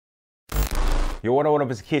Yo, what up,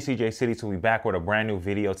 it's Kid CJ City, so we back with a brand new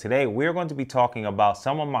video. Today, we're going to be talking about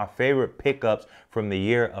some of my favorite pickups from the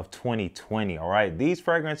year of 2020, all right? These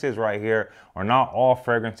fragrances right here are not all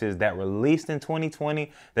fragrances that released in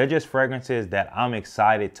 2020. They're just fragrances that I'm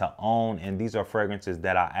excited to own, and these are fragrances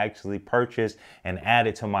that I actually purchased and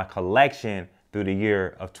added to my collection through the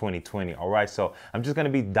year of 2020. All right, so I'm just gonna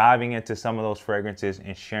be diving into some of those fragrances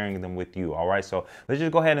and sharing them with you. All right, so let's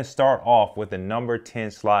just go ahead and start off with the number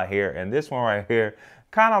 10 slot here. And this one right here,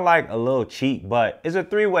 kind of like a little cheat, but it's a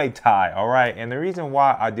three-way tie. All right, and the reason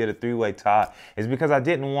why I did a three-way tie is because I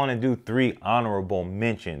didn't want to do 3 honorable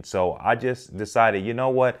mentions. So I just decided, you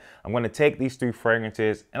know what, I'm going to take these 3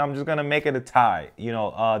 fragrances and I'm just going to make it a tie. You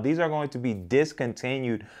know, these are going to be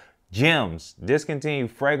discontinued gems, discontinued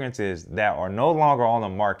fragrances that are no longer on the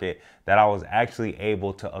market that I was actually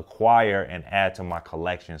able to acquire and add to my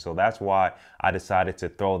collection. So that's why I decided to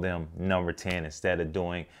throw them number 10 instead of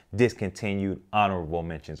doing discontinued honorable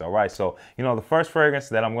mentions. All right, so you know, the first fragrance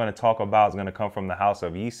that I'm going to talk about is going to come from the house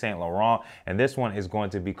of Yves Saint Laurent, and this one is going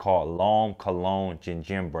to be called L'Homme Cologne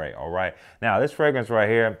Gingembre. All right, now this fragrance right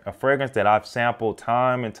here, a fragrance that I've sampled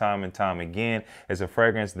time and time again, is a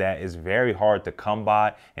fragrance that is very hard to come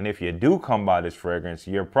by, and if you do come by this fragrance,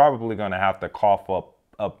 you're probably going to have to cough up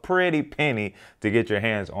a pretty penny to get your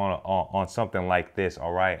hands on something like this.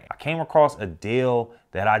 All right, I came across a deal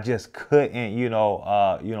that I just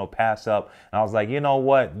couldn't, pass up, and I was like, you know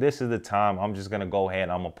what, this is the time. I'm just gonna go ahead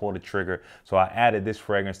and I'm gonna pull the trigger. So I added this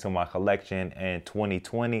fragrance to my collection in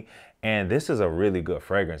 2020, and this is a really good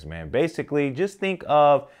fragrance, man. Basically, just think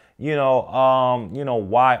of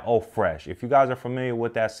YO Fresh. If you guys are familiar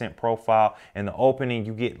with that scent profile, in the opening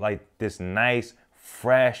you get like this nice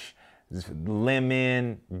fresh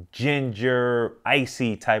lemon, ginger,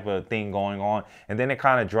 icy type of thing going on, and then it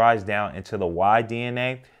kind of dries down into the Y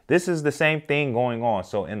DNA. This is the same thing going on.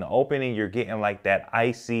 So in the opening, you're getting like that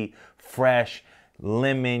icy, fresh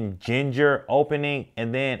lemon, ginger opening,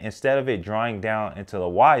 and then instead of it drying down into the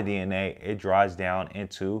Y DNA, it dries down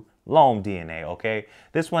into L'Homme DNA. Okay,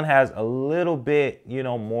 this one has a little bit,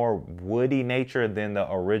 more woody nature than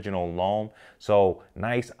the original L'Homme. So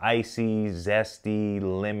nice, icy, zesty,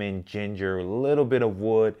 lemon, ginger, a little bit of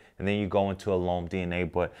wood, and then you go into a L'Homme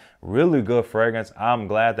DNA. But really good fragrance. I'm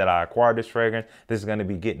glad that I acquired this fragrance. This is going to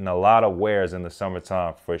be getting a lot of wears in the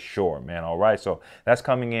summertime for sure, man. All right, so that's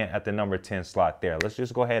coming in at the number 10 slot there. Let's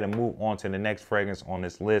just go ahead and move on to the next fragrance on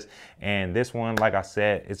this list. And this one, like I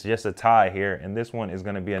said, it's just a tie here. And this one is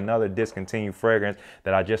going to be another discontinued fragrance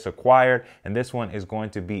that I just acquired, and this one is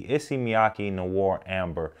going to be Issey Miyake Noir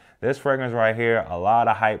Amber. This fragrance right here, a lot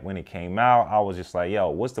of hype when it came out. I was just like, yo,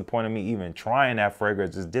 what's the point of me even trying that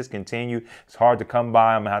fragrance? It's discontinued. It's hard to come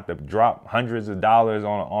by. I'm gonna have to drop hundreds of dollars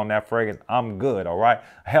on that fragrance. I'm good, all right?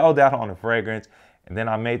 I held out on the fragrance, and then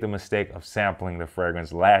I made the mistake of sampling the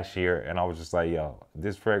fragrance last year, and I was just like, yo,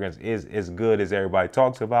 this fragrance is as good as everybody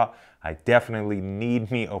talks about. I definitely need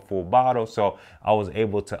me a full bottle, so I was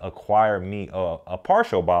able to acquire me a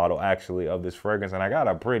partial bottle, actually, of this fragrance, and I got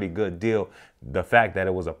a pretty good deal. The fact that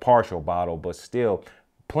it was a partial bottle, but still,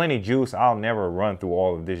 plenty juice. I'll never run through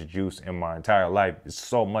all of this juice in my entire life. It's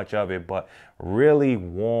so much of it, but really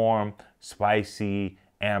warm, spicy,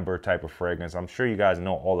 amber type of fragrance. I'm sure you guys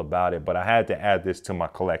know all about it, but I had to add this to my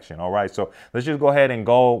collection. All right, so let's just go ahead and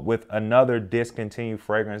go with another discontinued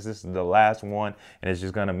fragrance. This is the last one, and it's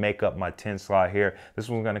just going to make up my 10 slot here. This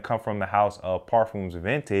one's going to come from the house of Parfums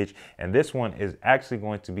Vintage, and this one is actually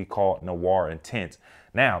going to be called Noir Intense.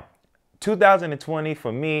 Now, 2020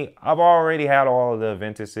 for me, I've already had all of the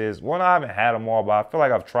vintages. Well, I haven't had them all, but I feel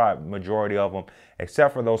like I've tried majority of them,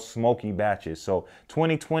 except for those smoky batches. So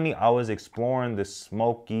 2020, I was exploring the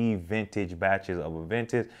smoky vintage batches of a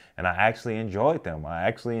vintage, and I actually enjoyed them. I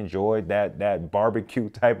actually enjoyed that barbecue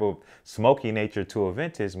type of smoky nature to a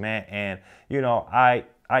vintage, man. And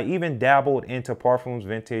I even dabbled into Parfums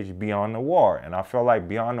Vintage Beyond Noir, and I felt like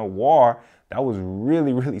Beyond Noir, that was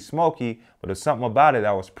really smoky, but there's something about it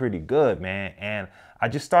that was pretty good, man. And I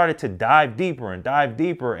just started to dive deeper,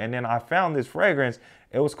 and then I found this fragrance.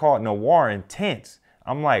 It was called Noir Intense.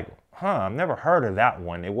 I'm like, I've never heard of that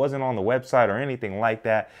one. It wasn't on the website or anything like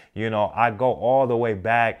that. I go all the way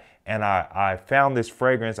back, and I found this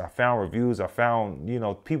fragrance. I found reviews. I found,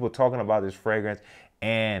 people talking about this fragrance,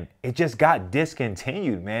 and it just got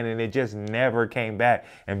discontinued, man, and it just never came back.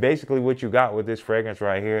 And basically what you got with this fragrance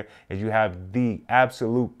right here is you have the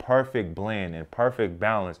absolute perfect blend and perfect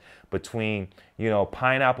balance between,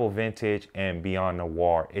 pineapple vintage and Beyond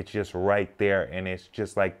Noir. It's just right there, and it's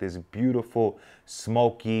just like this beautiful,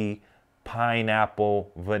 smoky,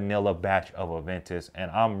 pineapple vanilla batch of Navitus,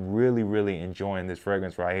 and I'm really enjoying this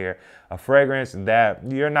fragrance right here. A fragrance that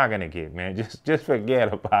you're not gonna get, man. Just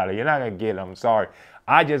forget about it. You're not gonna get it. I'm sorry.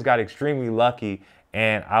 I just got extremely lucky,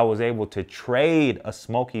 and I was able to trade a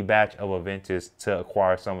smoky batch of Navitus to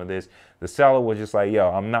acquire some of this. The seller was just like, yo,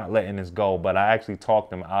 I'm not letting this go, but I actually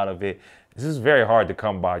talked them out of it. This is very hard to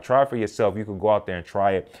come by. Try it for yourself. You can go out there and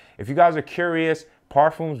try it. If you guys are curious,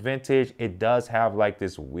 Parfums Vintage, it does have like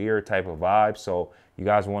this weird type of vibe. So you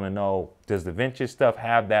guys want to know, does the vintage stuff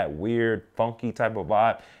have that weird, funky type of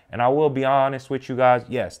vibe? And I will be honest with you guys,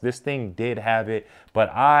 yes, this thing did have it, but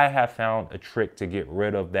I have found a trick to get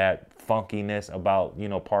rid of that funkiness about, you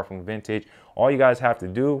know, Parfum Vintage. All you guys have to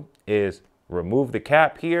do is remove the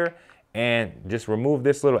cap here and just remove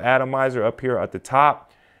this little atomizer up here at the top.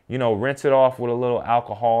 You know, rinse it off with a little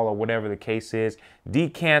alcohol or whatever the case is.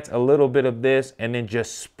 Decant a little bit of this and then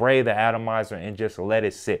just spray the atomizer and just let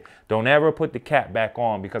it sit. Don't ever put the cap back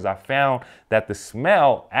on, because I found that the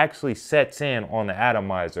smell actually sets in on the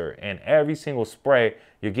atomizer, and every single spray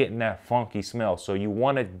you're getting that funky smell. So you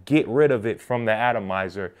want to get rid of it from the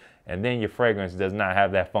atomizer, and then your fragrance does not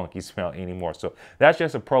have that funky smell anymore. So that's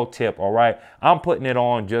just a pro tip, all right? I'm putting it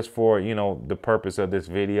on just for, you know, the purpose of this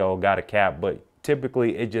video. Got a cap, but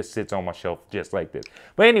typically it just sits on my shelf just like this.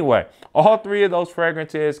 But anyway, all three of those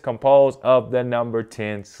fragrances composed of the number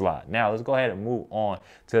 10 slot. Now let's go ahead and move on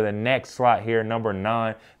to the next slot here, number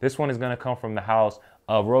 9. This one is going to come from the house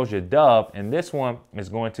of Roja Dove, and this one is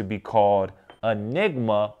going to be called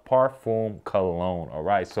Enigma Parfum Cologne. All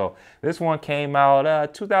right, so this one came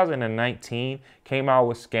out 2019, came out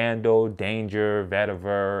with Scandal, Danger,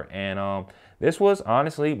 Vetiver, and this was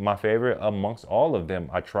honestly my favorite amongst all of them.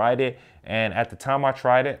 I tried it, and at the time I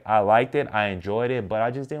tried it, I liked it, I enjoyed it, but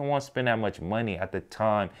I just didn't want to spend that much money at the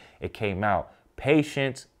time it came out.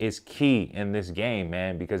 Patience is key in this game,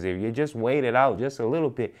 man, because if you just wait it out just a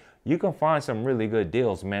little bit, you can find some really good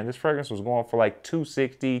deals, man. This fragrance was going for like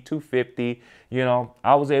 $260, $250. You know,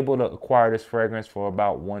 I was able to acquire this fragrance for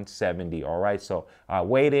about $170, all right? So I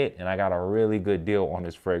waited, and I got a really good deal on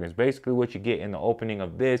this fragrance. Basically, what you get in the opening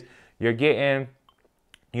of this, you're getting,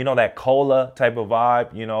 you know, that cola type of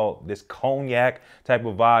vibe, you know, this cognac type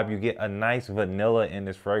of vibe. You get a nice vanilla in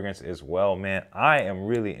this fragrance as well, man. I am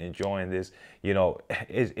really enjoying this. You know,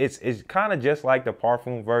 it's kind of just like the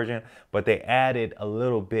Parfum version, but they added a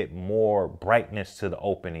little bit more brightness to the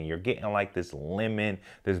opening. You're getting like this lemon,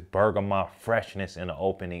 this bergamot freshness in the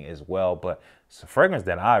opening as well. But it's a fragrance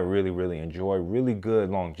that I really enjoy. Really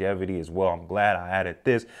good longevity as well. I'm glad I added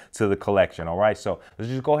this to the collection. All right, so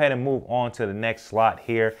let's just go ahead and move on to the next slot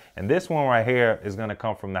here. And this one right here is going to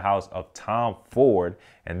come from the house of Tom Ford.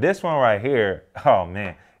 And this one right here, oh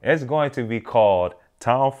man, it's going to be called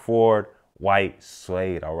Tom Ford White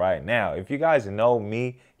Suede. All right, now if you guys know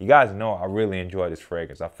me, you guys know I really enjoy this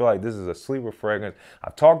fragrance. I feel like this is a sleeper fragrance.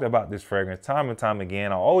 I've talked about this fragrance time and time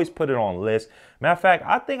again. I always put it on lists. Matter of fact,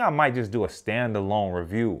 I think I might just do a standalone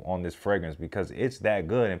review on this fragrance because it's that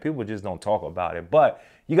good and people just don't talk about it. But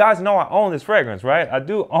you guys know I own this fragrance, right? I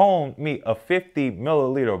do own me a 50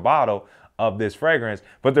 milliliter bottle of this fragrance,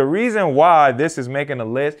 but the reason why this is making a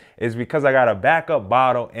list is because I got a backup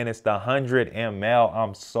bottle and it's the 100 ml.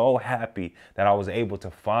 I'm so happy that I was able to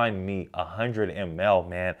find me 100 ml,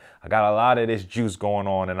 man. I got a lot of this juice going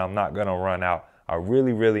on and I'm not gonna run out. I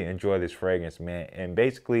really enjoy this fragrance, man. And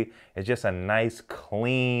basically it's just a nice,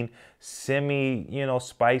 clean, semi, you know,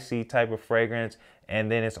 spicy type of fragrance. And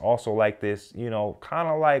then it's also like this, you know, kind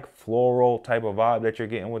of like floral type of vibe that you're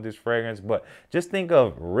getting with this fragrance. But just think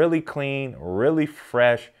of really clean, really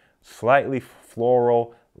fresh, slightly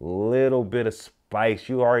floral, little bit of spice.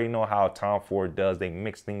 You already know how Tom Ford does. They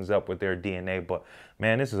mix things up with their DNA. But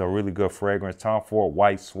man, this is a really good fragrance. Tom Ford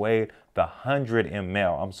White Suede, the 100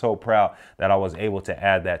 ml. I'm so proud that I was able to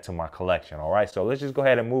add that to my collection. All right, so let's just go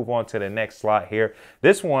ahead and move on to the next slot here.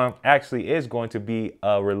 This one actually is going to be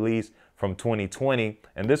a release from 2020,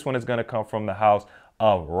 and this one is going to come from the house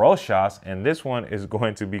of Rochas, and this one is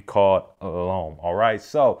going to be called L'Homme. All right,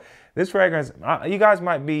 so this fragrance, you guys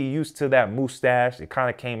might be used to that mustache. It kind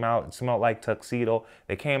of came out, it smelled like tuxedo.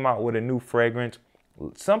 They came out with a new fragrance.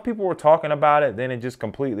 Some people were talking about it, then it just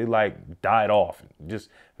completely like died off, just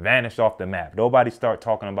vanished off the map. Nobody started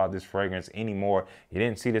talking about this fragrance anymore. You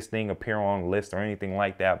didn't see this thing appear on the list or anything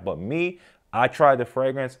like that. But me, I tried the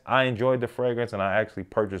fragrance, I enjoyed the fragrance, and I actually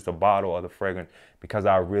purchased a bottle of the fragrance because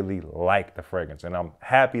I really like the fragrance. And I'm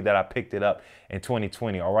happy that I picked it up in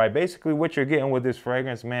 2020, all right? Basically, what you're getting with this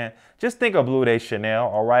fragrance, man, just think of Bleu de Chanel,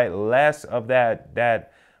 all right? Less of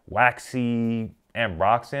that waxy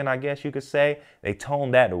ambroxan, I guess you could say. They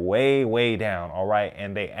toned that way, way down, all right?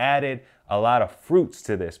 And they added a lot of fruits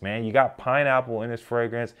to this, man. You got pineapple in this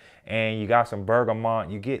fragrance, and you got some bergamot.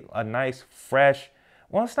 You get a nice fresh,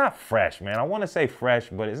 well, it's not fresh, man. I want to say fresh,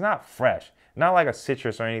 but it's not fresh. Not like a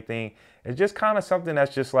citrus or anything. It's just kind of something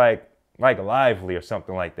that's just like lively or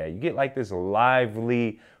something like that. You get like this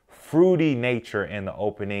lively, fruity nature in the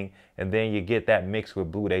opening, and then you get that mixed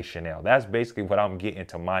with Bleu de Chanel. That's basically what I'm getting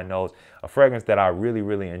to my nose. A fragrance that I really,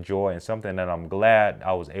 really enjoy, and something that I'm glad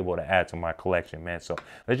I was able to add to my collection, man. So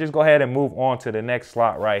let's just go ahead and move on to the next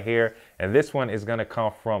slot right here. And this one is gonna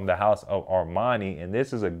come from the house of Armani, and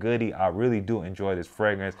this is a goodie. I really do enjoy this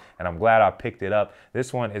fragrance, and I'm glad I picked it up.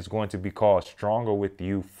 This one is going to be called Stronger With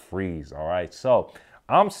You Freeze, all right? So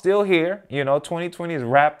I'm still here, you know, 2020 is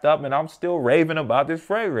wrapped up, and I'm still raving about this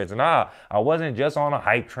fragrance. And I wasn't just on a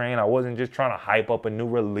hype train. I wasn't just trying to hype up a new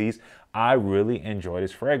release. I really enjoy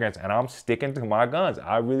this fragrance, and I'm sticking to my guns.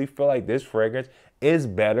 I really feel like this fragrance is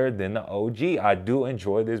better than the OG. I do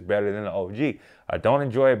enjoy this better than the OG. I don't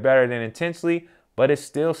enjoy it better than Intensely, but it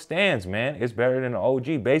still stands, man. It's better than the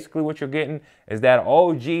OG. Basically, what you're getting is that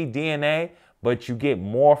OG DNA, but you get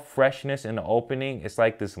more freshness in the opening. It's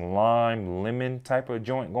like this lime lemon type of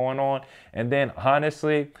joint going on. And then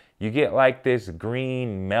honestly, you get like this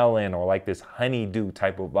green melon or like this honeydew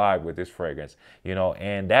type of vibe with this fragrance, you know,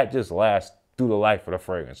 and that just lasts through the life of the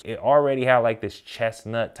fragrance. It already had like this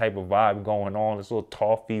chestnut type of vibe going on, this little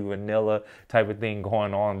toffee vanilla type of thing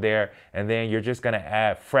going on there. And then you're just gonna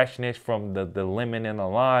add freshness from the lemon and the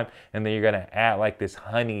lime, and then you're gonna add like this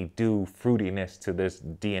honeydew fruitiness to this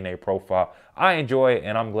DNA profile. I enjoy it,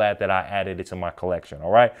 and I'm glad that I added it to my collection,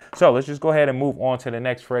 all right? So let's just go ahead and move on to the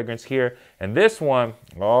next fragrance here. And this one,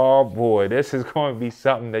 oh boy, this is going to be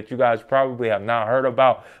something that you guys probably have not heard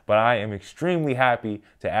about, but I am extremely happy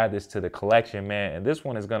to add this to the collection, man. And this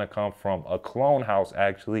one is going to come from a clone house,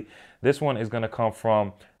 actually. This one is going to come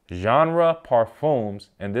from Genre Parfums,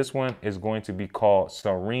 and this one is going to be called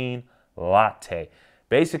Serene Latte.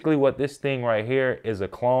 Basically, what this thing right here is a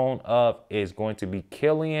clone of is going to be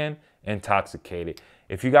Kilian Intoxicated.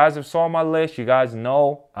 If you guys have saw my list, you guys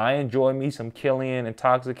know I enjoy me some Kilian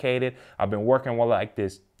Intoxicated. I've been working with like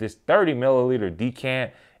this 30 milliliter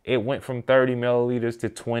decant. It went from 30 milliliters to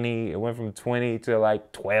 20. It went from 20 to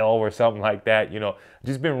like 12 or something like that. You know,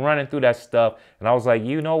 just been running through that stuff. And I was like,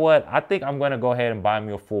 you know what? I think I'm going to go ahead and buy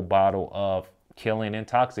me a full bottle of Kilian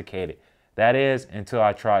Intoxicated. That is until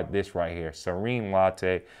I tried this right here, Serene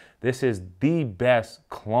Latte. This is the best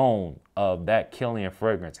clone of that Kilian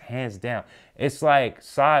fragrance, hands down. It's like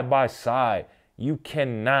side by side, you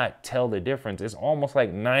cannot tell the difference. It's almost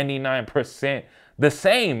like 99% the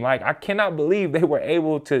same. Like, I cannot believe they were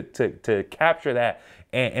able to capture that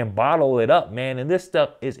and bottle it up, man. And this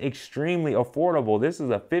stuff is extremely affordable. This is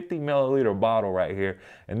a 50 milliliter bottle right here.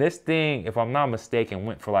 And this thing, if I'm not mistaken,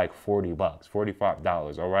 went for like 40 bucks,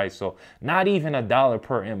 $45, all right? So not even $1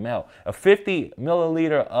 per ml. A 50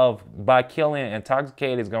 milliliter of by Kilian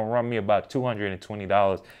Intoxicated is gonna run me about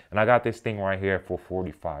 $220. And I got this thing right here for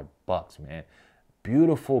 45 bucks, man.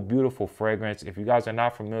 Beautiful, beautiful fragrance. If you guys are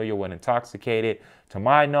not familiar with Intoxicated, to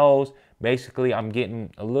my nose, basically I'm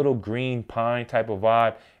getting a little green pine type of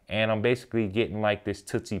vibe, and I'm basically getting like this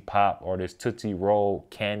Tootsie Pop or this Tootsie Roll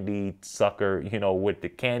candy sucker, you know, with the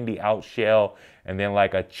candy out shell and then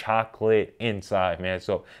like a chocolate inside, man.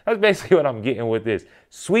 So that's basically what I'm getting with this.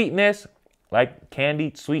 Sweetness, like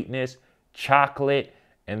candied sweetness, chocolate,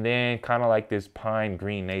 and then kind of like this pine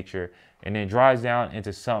green nature, and then dries down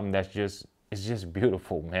into something that's just, it's just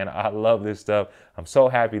beautiful, man. I love this stuff. I'm so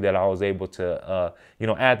happy that I was able to, you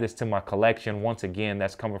know, add this to my collection. Once again,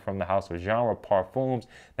 that's coming from the house of Genre Parfums.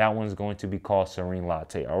 That one's going to be called Serene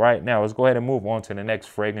Latte. All right, now let's go ahead and move on to the next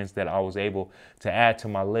fragrance that I was able to add to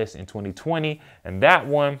my list in 2020. And that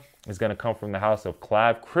one is going to come from the house of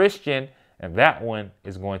Clive Christian. And that one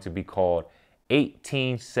is going to be called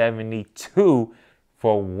 1872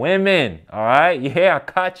 for women. All right, yeah, I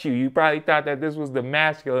caught you. You probably thought that this was the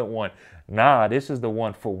masculine one. Nah, this is the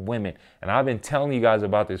one for women. And I've been telling you guys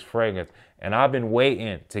about this fragrance, and I've been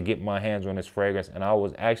waiting to get my hands on this fragrance, and I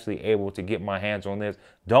was actually able to get my hands on this.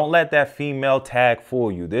 Don't let that female tag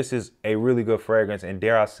fool you. This is a really good fragrance, and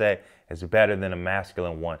dare I say, it's better than a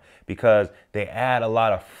masculine one because they add a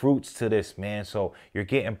lot of fruits to this, man. So you're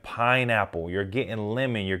getting pineapple, you're getting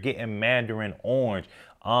lemon, you're getting mandarin orange.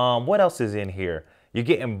 What else is in here? You're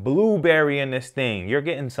getting blueberry in this thing. You're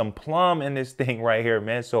getting some plum in this thing right here,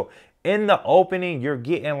 man. So in the opening, you're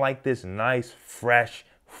getting like this nice, fresh,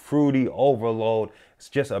 fruity overload. It's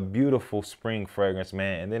just a beautiful spring fragrance,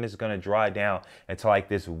 man. And then it's gonna dry down into like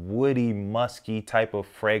this woody, musky type of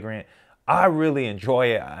fragrant. I really enjoy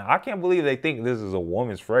it. I can't believe they think this is a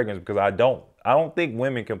woman's fragrance, because I don't think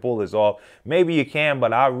women can pull this off. Maybe you can,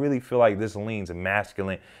 but I really feel like this leans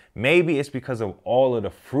masculine. Maybe it's because of all of the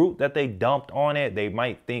fruit that they dumped on it. They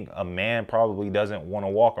might think a man probably doesn't want to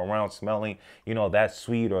walk around smelling, you know, that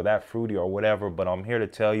sweet or that fruity or whatever. But I'm here to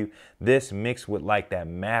tell you, this mixed with like that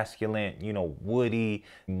masculine, you know, woody,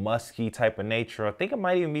 musky type of nature. I think it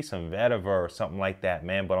might even be some vetiver or something like that,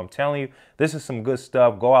 man. But I'm telling you, this is some good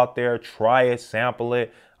stuff. Go out there, try it, sample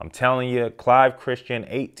it. I'm telling you, Clive Christian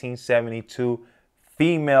 1872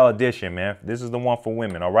 female edition, man. This is the one for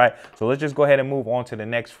women, all right? So let's just go ahead and move on to the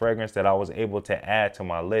next fragrance that I was able to add to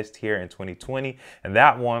my list here in 2020. And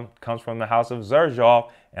that one comes from the house of Xerjoff.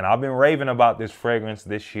 And I've been raving about this fragrance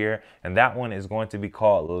this year. And that one is going to be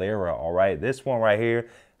called Lyra, all right? This one right here,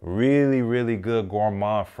 really, really good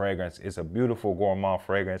gourmand fragrance. It's a beautiful gourmand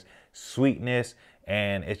fragrance, sweetness,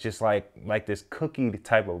 and it's just like this cookie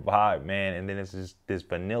type of vibe, man. And then it's just this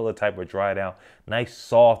vanilla type of dry down, nice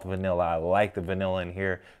soft vanilla. I like the vanilla in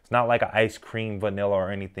here. It's not like an ice cream vanilla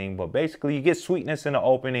or anything, but basically you get sweetness in the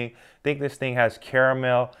opening. I think this thing has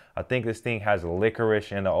caramel. I think this thing has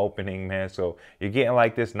licorice in the opening, man. So you're getting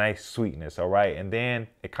like this nice sweetness, all right? And then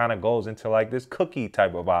it kind of goes into like this cookie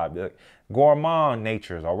type of vibe, like gourmand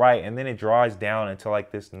natures, all right? And then it dries down into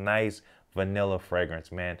like this nice vanilla fragrance,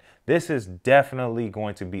 man. This is definitely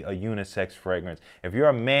going to be a unisex fragrance. If you're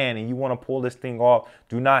a man and you want to pull this thing off,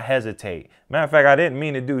 do not hesitate. Matter of fact, I didn't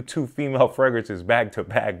mean to do two female fragrances back to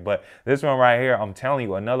back, but this one right here, I'm telling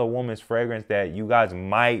you, another woman's fragrance that you guys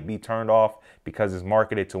might be turned off because it's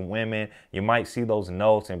marketed to women. You might see those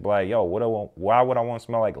notes and be like, yo, why would I want to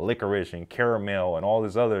smell like licorice and caramel and all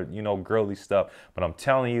this other, you know, girly stuff? But I'm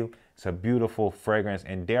telling you, it's a beautiful fragrance,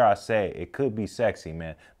 and dare I say, it could be sexy,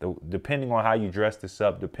 man. Depending on how you dress this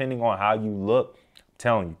up, depending on how you look, I'm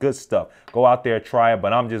telling you, good stuff. Go out there, try it,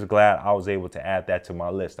 but I'm just glad I was able to add that to my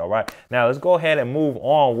list, all right? Now, let's go ahead and move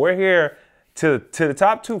on. We're here to the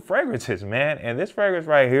top two fragrances, man, and this fragrance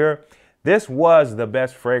right here, this was the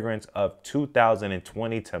best fragrance of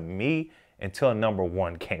 2020 to me until number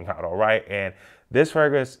one came out, all right? And this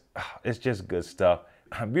fragrance, it's just good stuff.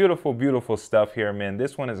 Beautiful, beautiful stuff here, man.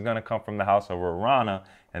 This one is going to come from the house of Rarana,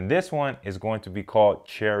 and this one is going to be called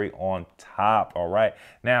Cherry on Top, all right?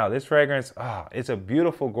 Now, this fragrance, it's a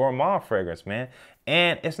beautiful gourmand fragrance, man.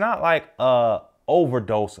 And it's not like a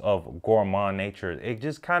overdose of gourmand nature. It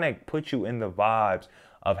just kind of puts you in the vibes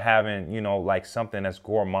of having, you know, like something that's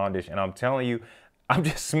gourmandish. And I'm telling you, I'm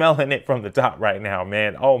just smelling it from the top right now,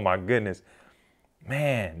 man. Oh, my goodness.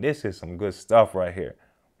 Man, this is some good stuff right here.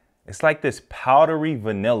 It's like this powdery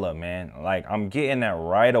vanilla, man. Like, I'm getting that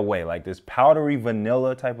right away, like this powdery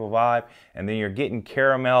vanilla type of vibe. And then you're getting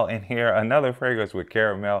caramel in here, another fragrance with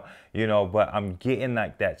caramel, you know, but I'm getting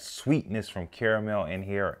like that sweetness from caramel in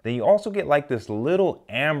here. Then you also get like this little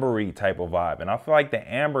ambery type of vibe. And I feel like the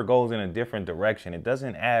amber goes in a different direction. It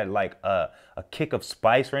doesn't add like a kick of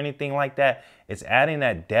spice or anything like that. It's adding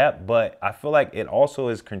that depth, but I feel like it also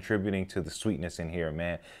is contributing to the sweetness in here,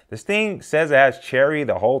 man. This thing says it has cherry.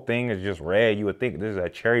 The whole thing is just red. You would think this is a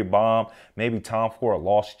cherry bomb, maybe Tom Ford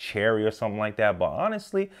Lost Cherry or something like that. But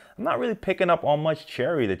honestly, I'm not really picking up on much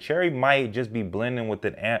cherry. The cherry might just be blending with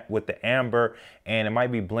the amber, and it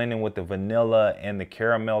might be blending with the vanilla and the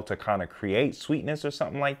caramel to kind of create sweetness or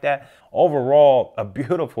something like that. Overall, a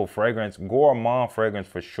beautiful fragrance, gourmand fragrance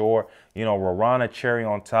for sure. You know, Rarana Cherry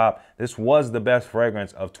on Top. This was the best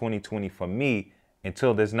fragrance of 2020 for me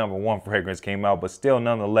until this number one fragrance came out, but still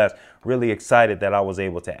nonetheless really excited that I was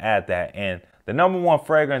able to add that. And the number one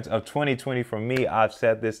fragrance of 2020 for me, I've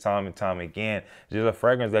said this time and time again, is just a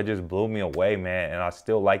fragrance that just blew me away, man, and I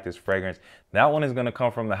still like this fragrance. That one is going to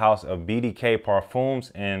come from the house of BDK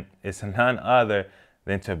Parfums, and it's none other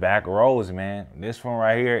than Tobacco Rose, man. This one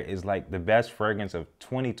right here is like the best fragrance of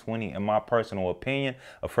 2020 in my personal opinion,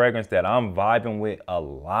 a fragrance that I'm vibing with a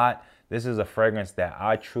lot. This is a fragrance that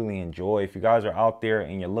I truly enjoy. If you guys are out there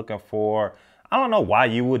and you're looking for, I don't know why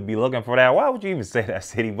you would be looking for that. Why would you even say that,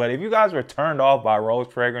 City? But if you guys were turned off by rose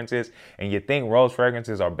fragrances and you think rose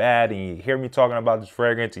fragrances are bad and you hear me talking about this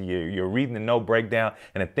fragrance and you're reading the note breakdown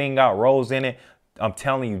and the thing got rose in it, I'm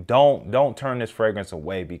telling you, don't turn this fragrance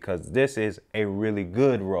away, because this is a really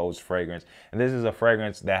good rose fragrance. And this is a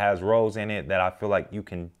fragrance that has rose in it that I feel like you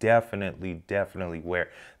can definitely wear.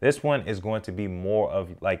 This one is going to be more of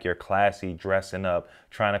like your classy dressing up,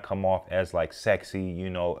 trying to come off as like sexy, you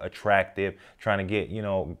know, attractive, trying to get, you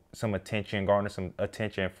know, some attention, garner some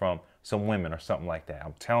attention from some women or something like that.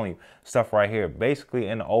 I'm telling you, stuff right here. Basically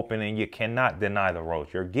in the opening, you cannot deny the rose.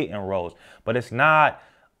 You're getting rose, but it's not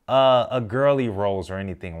a girly rose or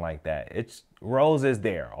anything like that. It's rose is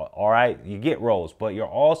there, all right? You get rose, but you're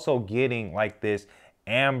also getting like this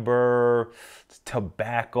amber,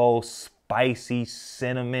 tobacco, spicy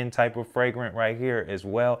cinnamon type of fragrance right here as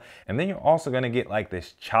well. And then you're also gonna get like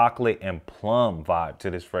this chocolate and plum vibe to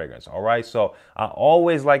this fragrance, all right? So I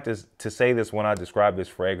always like to say this when I describe this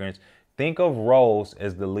fragrance. Think of Rose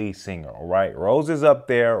as the lead singer, all right? Rose is up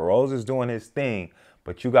there, Rose is doing his thing,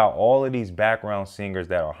 but you got all of these background singers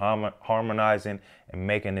that are harmonizing and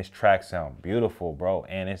making this track sound beautiful, bro.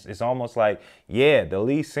 And it's almost like, yeah, the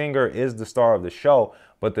lead singer is the star of the show,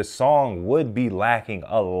 but the song would be lacking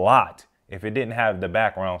a lot if it didn't have the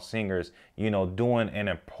background singers, you know, doing an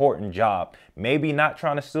important job. Maybe not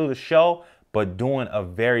trying to steal the show, but doing a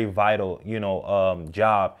very vital, you know,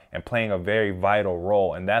 job and playing a very vital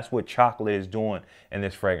role. And that's what chocolate is doing in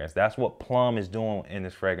this fragrance. That's what plum is doing in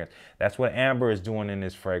this fragrance. That's what amber is doing in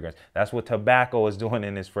this fragrance. That's what tobacco is doing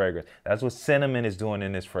in this fragrance. That's what cinnamon is doing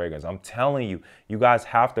in this fragrance. I'm telling you, you guys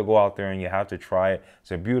have to go out there and you have to try it.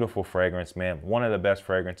 It's a beautiful fragrance, man. One of the best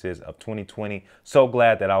fragrances of 2020. So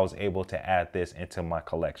glad that I was able to add this into my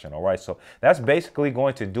collection. All right, so that's basically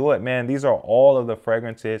going to do it, man. These are all of the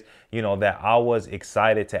fragrances, you know, that I was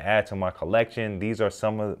excited to add to my collection. These are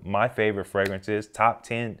some of my favorite fragrances, top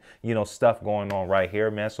 10, you know, stuff going on right here,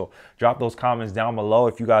 man. So drop those comments down below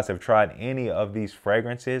if you guys have tried any of these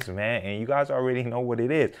fragrances, man, and you guys already know what it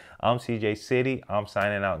is. I'm CJ City. I'm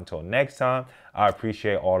signing out until next time. I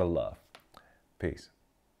appreciate all the love. Peace.